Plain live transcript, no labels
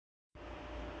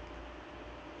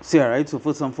See, alright, so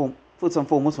first and foremost,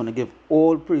 I want to give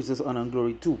all praises, honor, and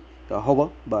glory to Yahweh,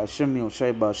 by Hashem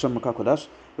Yoshai, by Hashem Makakodash.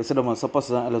 We said, I'm a supposed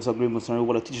and elders agree with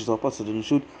what the teachers are apostles in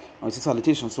truth. And we say,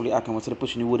 salutations, solely I can what's the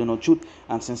pushing the word and no truth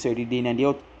and sincerity day in and day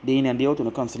out, and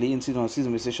the constantly in season and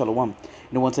season. We say, Shalom.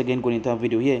 Once again, going into a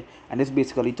video here, and it's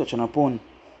basically touching upon,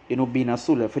 being a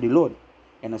soul for the Lord.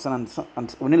 And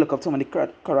when you look up some of the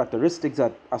characteristics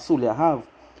that a soul have,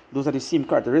 those are the same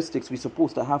characteristics we're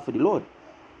supposed to have for the Lord.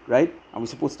 Right? And we're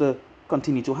supposed to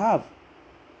continue to have.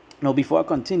 Now, before I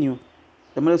continue,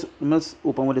 let's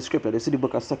open with the scripture. This is the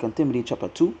book of 2 Timothy chapter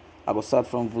 2. I will start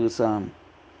from verse 1.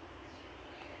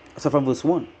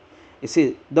 It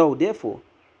says, Thou therefore,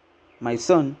 my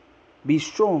son, be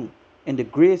strong in the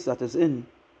grace that is in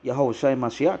Yahushua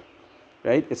Mashiach.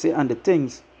 Right? It says, and the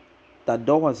things that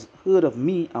thou hast heard of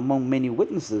me among many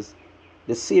witnesses,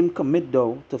 the same commit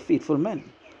thou to faithful men,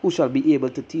 who shall be able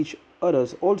to teach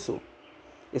others also.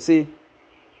 You see,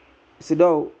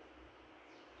 thou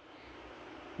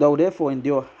therefore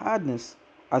endure hardness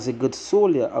as a good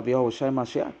soldier of Yahushua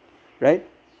Mashiach, right?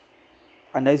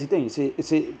 And that's the thing. You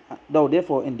say, thou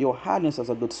therefore endure hardness as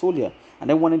a good soldier. And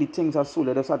then one of the things as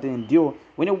soldier that's have to endure,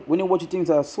 when you watch the things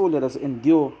as a soldier that's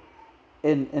endure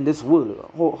in this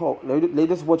world,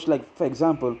 let's watch, like, for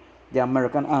example, the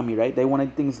American army, right? They one of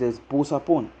the things there's boast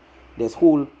upon. There's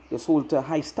hold to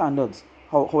high standards.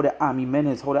 How the army men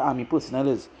is, how the army personnel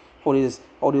is, how they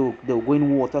go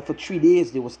in water for 3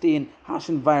 days, they will stay in harsh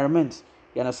environments.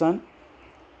 You understand?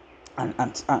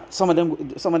 And some of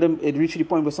them it reached the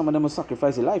point where some of them will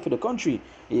sacrifice their life for the country.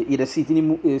 You either see it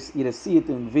in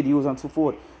videos and so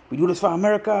forth. We do this for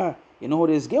America. You know how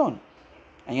this going.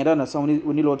 And you don't know,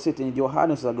 when the Lord said in your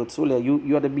hardness is a good soldier,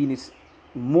 you have to be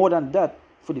more than that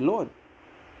for the Lord.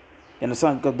 You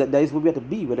understand? Because that is what we have to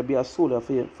be. We have to be a soldier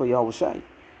for Yahushua.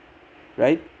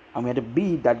 Right? And we have to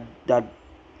be that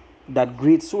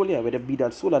great soldier. We have to be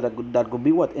that soldier that could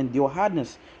be what? Endure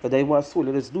hardness. But that is what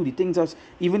soldiers do. The things as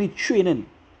even the training,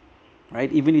 right?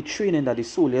 Even the training that the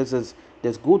soldiers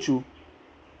go through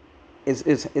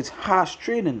is harsh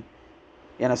training.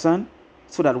 You understand?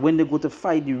 So that when they go to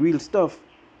fight the real stuff,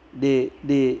 they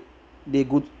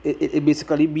go. It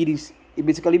basically be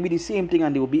the same thing,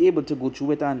 and they will be able to go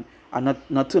through it and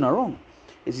not turn around.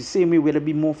 It's the same way we have to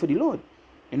be more for the Lord.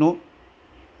 You know.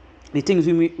 The things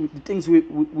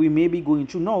we may be going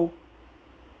through now,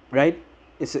 right?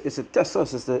 It's a test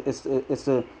us. It's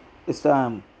a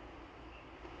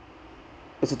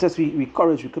test we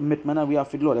courage, we commitment, and we have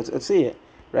for the Lord. Let's say it,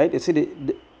 right? It's say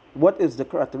what is the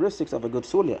characteristics of a good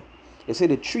soldier? It say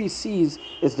the 3 C's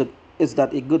is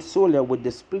that a good soldier would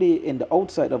display in the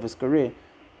outside of his career,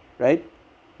 right?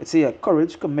 It's say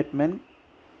courage, commitment,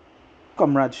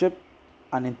 comradeship,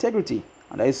 and integrity.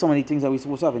 And there is so many things that we're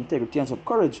supposed to have: integrity and some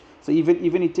courage. So even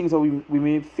the things that we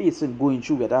may face in going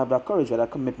through, we have to have that courage, we have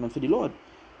that commitment for the Lord.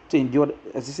 To endure,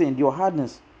 as they say, endure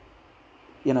hardness.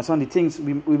 You know, some of the things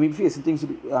we may be facing, things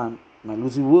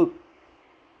lose we work,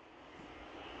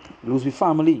 lose we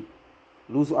family,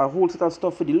 lose a whole set of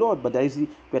stuff for the Lord. But there is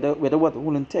whether what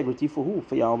whole integrity for who?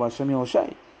 For Yahweh Shem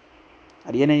Yoshai.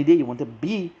 At the end of the day, you want to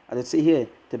be, as I say here,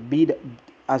 to be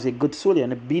as a good soldier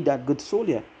and to be that good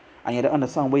soldier. And you have to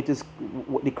understand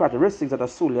what the characteristics that a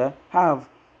soldier have,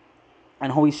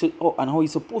 and how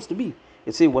he's supposed to be.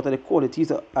 It say what are the qualities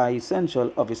that are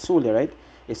essential of a soldier, right?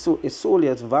 A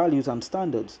soldier's values and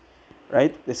standards,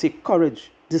 right? They say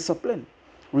courage, discipline,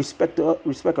 respect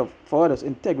for others,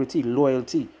 integrity,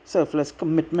 loyalty, selfless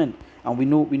commitment. And we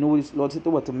know this Lord said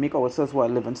to make ourselves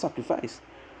what, a living sacrifice.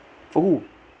 For who?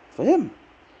 For Him.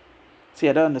 So you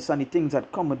have to understand the things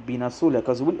that come with being a soldier.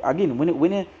 Because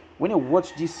when you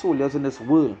watch these soldiers in this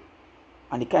world,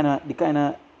 and the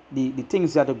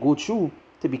things that they go through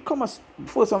to become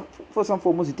first and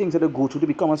foremost, the things that they go through to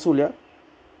become a soldier,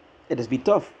 it has been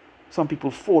tough. Some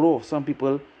people fall off. Some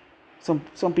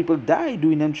people die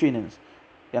doing them trainings.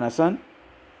 You understand?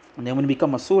 And then when you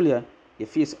become a soldier, you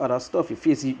face other stuff. You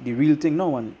face the real thing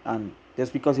now, and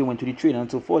just because you went to the training and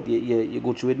so forth, you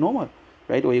go through it normal,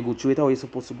 right? Or you go through it how you're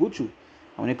supposed to go through.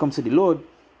 And when it comes to the Lord,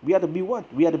 we have to be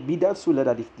what? We have to be that soldier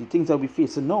that the things that we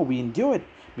face now, we endure it.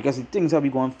 Because the things that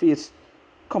we're going to face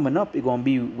coming up, it's going to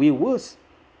be way worse.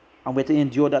 And we have to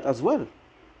endure that as well. You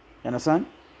understand?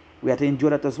 We have to endure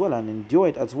that as well, and endure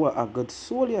it as well, a good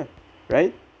soldier,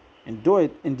 right? Endure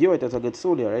it as a good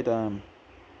soldier, right? Then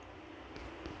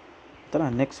our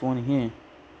next one here.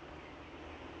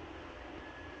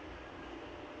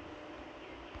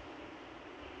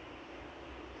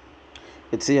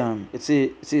 It's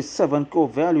a 7 core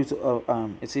values of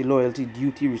it's a loyalty,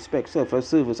 duty, respect,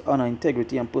 self-service, honor,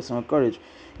 integrity, and personal courage.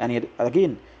 And yet,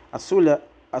 again, a soldier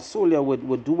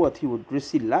would do what? He would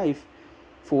risk his life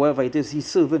for whoever it is he's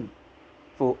serving,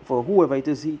 for whoever it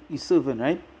is he's serving,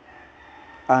 right?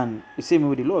 And the same way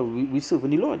with the Lord, we serve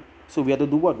the Lord. So we have to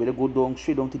do what? We have to go down,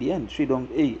 straight down to the end. Straight down,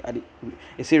 hey,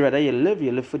 you say rather you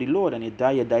live for the Lord, and you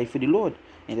die for the Lord.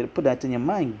 And you put that in your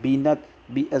mind,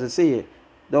 as I say,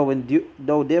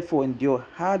 thou therefore endure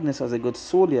hardness as a good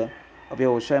soldier of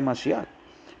Yahushua Mashiach.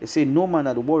 It say, no man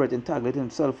that warreth entangled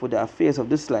himself with the affairs of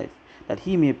this life, that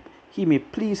he may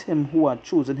please him who had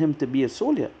chosen him to be a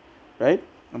soldier. Right?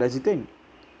 And that's the thing.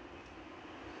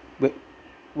 But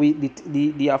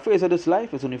the affairs of this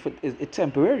life is only it's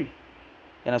temporary.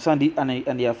 You understand?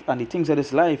 The things of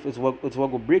this life is what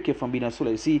will break you from being a soul.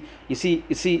 You see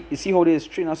how they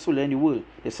train a soul in the world.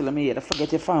 They say, "Me,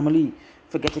 forget your family,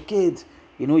 forget your kids.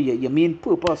 You know, your main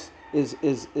purpose is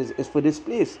for this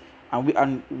place."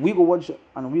 And we go watch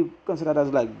and we consider that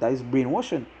as like that is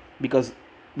brainwashing, because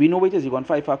we know what it is. You're gonna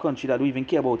fight for a country that don't even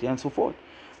care about you and so forth.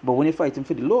 But when you're fighting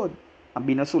for the Lord and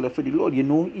being a soldier for the Lord, you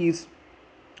know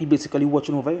He basically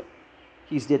watching over you.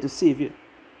 He's there to save you.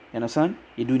 You understand?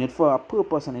 You're doing it for a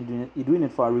purpose, and you're doing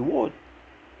it for a reward.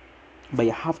 But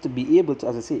you have to be able to,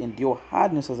 as I say, endure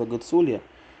hardness as a good soldier.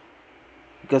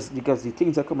 Because the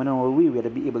things are coming our way, we have to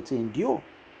be able to endure.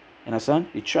 You understand?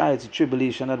 The trials, the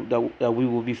tribulation that we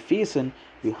will be facing,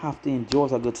 we have to endure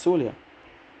as a good soldier.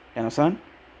 You understand?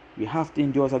 We have to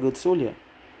endure as a good soldier.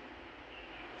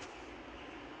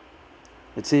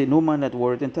 It say, no man that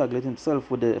warreth entangled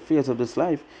himself with the affairs of this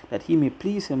life, that he may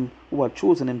please him who had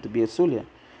chosen him to be a soldier.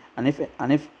 And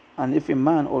if a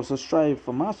man also strive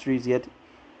for masteries, yet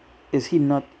is he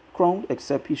not crowned,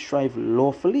 except he strive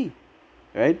lawfully.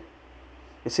 Right?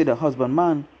 They say the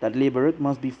husbandman that laboureth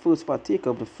must be first partaker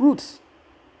of the fruits.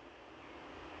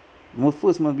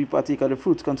 First must be partaker of the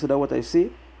fruits. Consider what I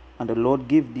say, and the Lord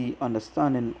give thee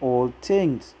understanding all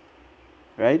things.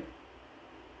 Right?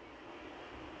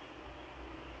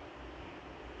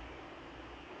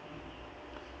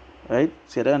 Right?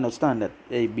 So you understand that,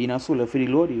 hey, being a soldier for the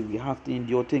Lord, we have to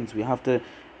endure things. We have to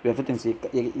things. You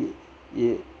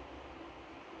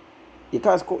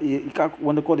can't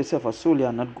want to call yourself a soldier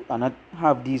and not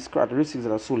have these characteristics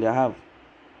that a soldier have.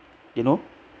 You know?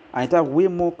 And it have way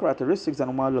more characteristics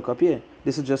than what I look up here.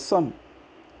 This is just some.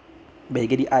 But you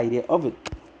get the idea of it.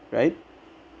 Right?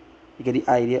 You get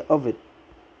the idea of it.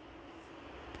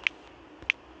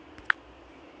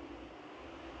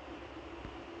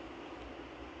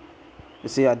 You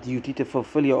say a duty to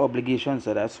fulfill your obligations,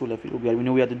 so that's soldier. We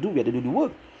know we have to do. We have to do the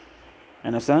work.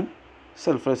 Understand?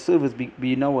 Selfless service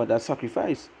be now that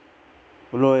sacrifice.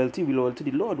 Loyalty, we loyal to the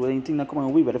Lord. When anything that come our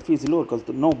way, we have to face the Lord. Because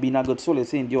now being a good soldier,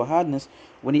 saying your hardness,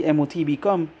 when the MOT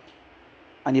come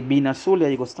and you being a soldier,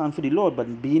 you go stand for the Lord. But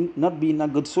not being a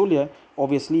good soldier,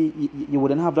 obviously you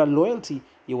wouldn't have that loyalty.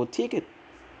 You would take it.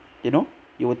 You know?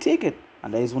 You would take it.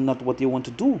 And that is not what you want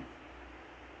to do.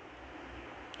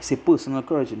 It's a personal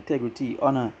courage, integrity,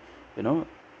 honor. You know?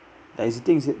 That is the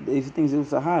things you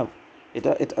also have.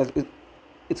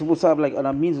 It's supposed to have like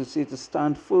other means to say to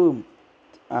stand firm.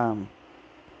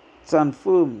 Stand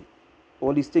firm.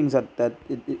 All these things that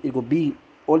it will be,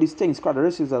 all these things,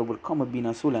 characteristics that will come with being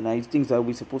a soul, and these things that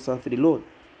we're supposed to have for the Lord.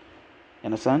 You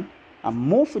understand? And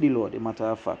more for the Lord, a matter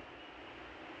of fact.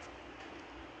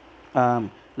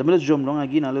 Let me just jump down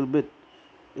again a little bit.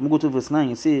 Let me go to verse 9.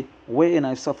 It say, wherein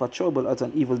I suffer trouble as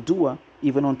an evildoer,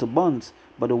 even unto bonds,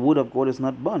 but the word of God is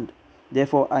not bond.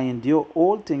 Therefore I endure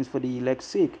all things for the elect's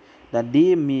sake, that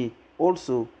they may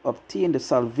also obtain the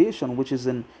salvation which is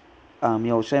in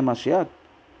Yahushua Mashiach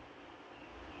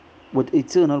with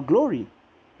eternal glory.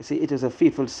 You see, it is a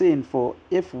faithful saying, for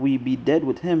if we be dead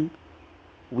with him,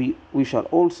 we shall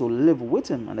also live with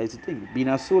him. And that's the thing. Being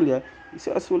a soldier, you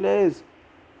see, a soldier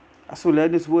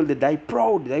in this world, they die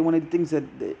proud. That's one of the things that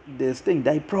this thing,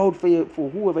 die proud for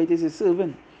whoever it is you're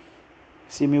serving.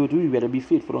 Same way with we better be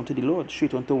faithful unto the Lord,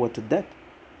 straight unto what? To death.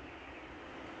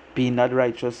 Being that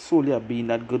righteous soldier, being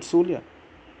that good soldier,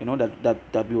 you know,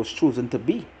 that we was chosen to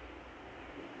be.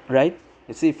 Right?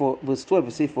 It say for verse 12,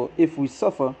 it say, for if we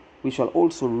suffer, we shall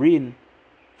also reign.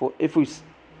 Verse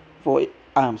 12,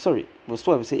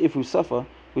 it say, if we suffer,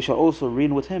 we shall also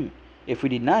reign with him. If we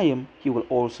deny him, he will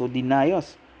also deny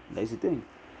us. That's the thing.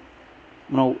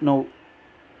 Now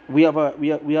we have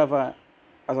a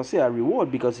as I say, a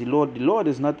reward, because the Lord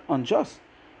is not unjust.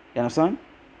 You understand?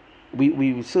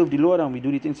 We serve the Lord and we do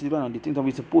the things to the Lord, and the things that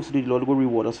we're supposed to do, the Lord will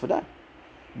reward us for that.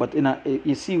 But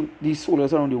you see these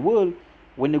soldiers around the world,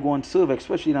 when they go and serve,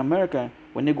 especially in America,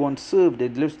 when they go and serve, they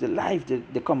live the life,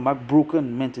 they come back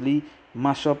broken, mentally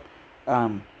mashed up,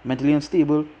 mentally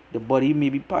unstable, the body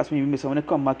maybe past, maybe missing. When they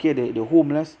come back here, they're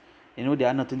homeless, you know, they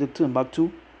are nothing to turn back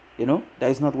to. You know, that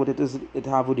is not what it is. It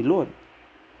have with the Lord.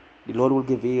 The Lord will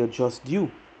give you your just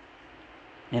due.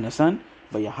 You understand?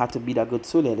 But you have to be that good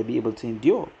soldier to be able to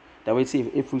endure. That way, say,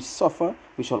 if we suffer,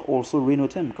 we shall also reign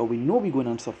with him, because we know we're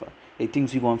going to suffer. The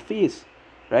things we're going to face,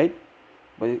 right?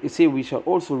 But it say we shall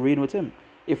also reign with him.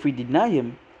 If we deny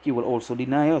him, he will also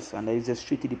deny us. And that is just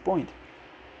straight to the point.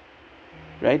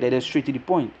 Right? That is straight to the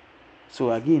point.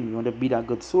 So again, you want to be that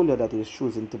good soldier that he is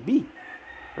chosen to be.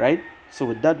 Right? So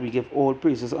with that, we give all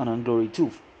praises, honor, and glory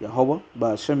to Yahweh,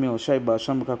 Ba'ashemi, Oshai,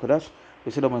 Ba'asham, Kakodash.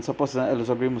 We say that when supposed and elders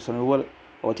agree with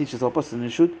our teachers are person in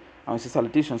the truth. And we say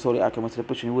salutations, sorry, I can the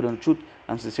pushing the word on the truth.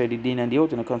 And sincerely, the day and the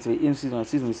out, and the council in season and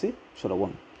season, we say,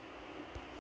 Shalom.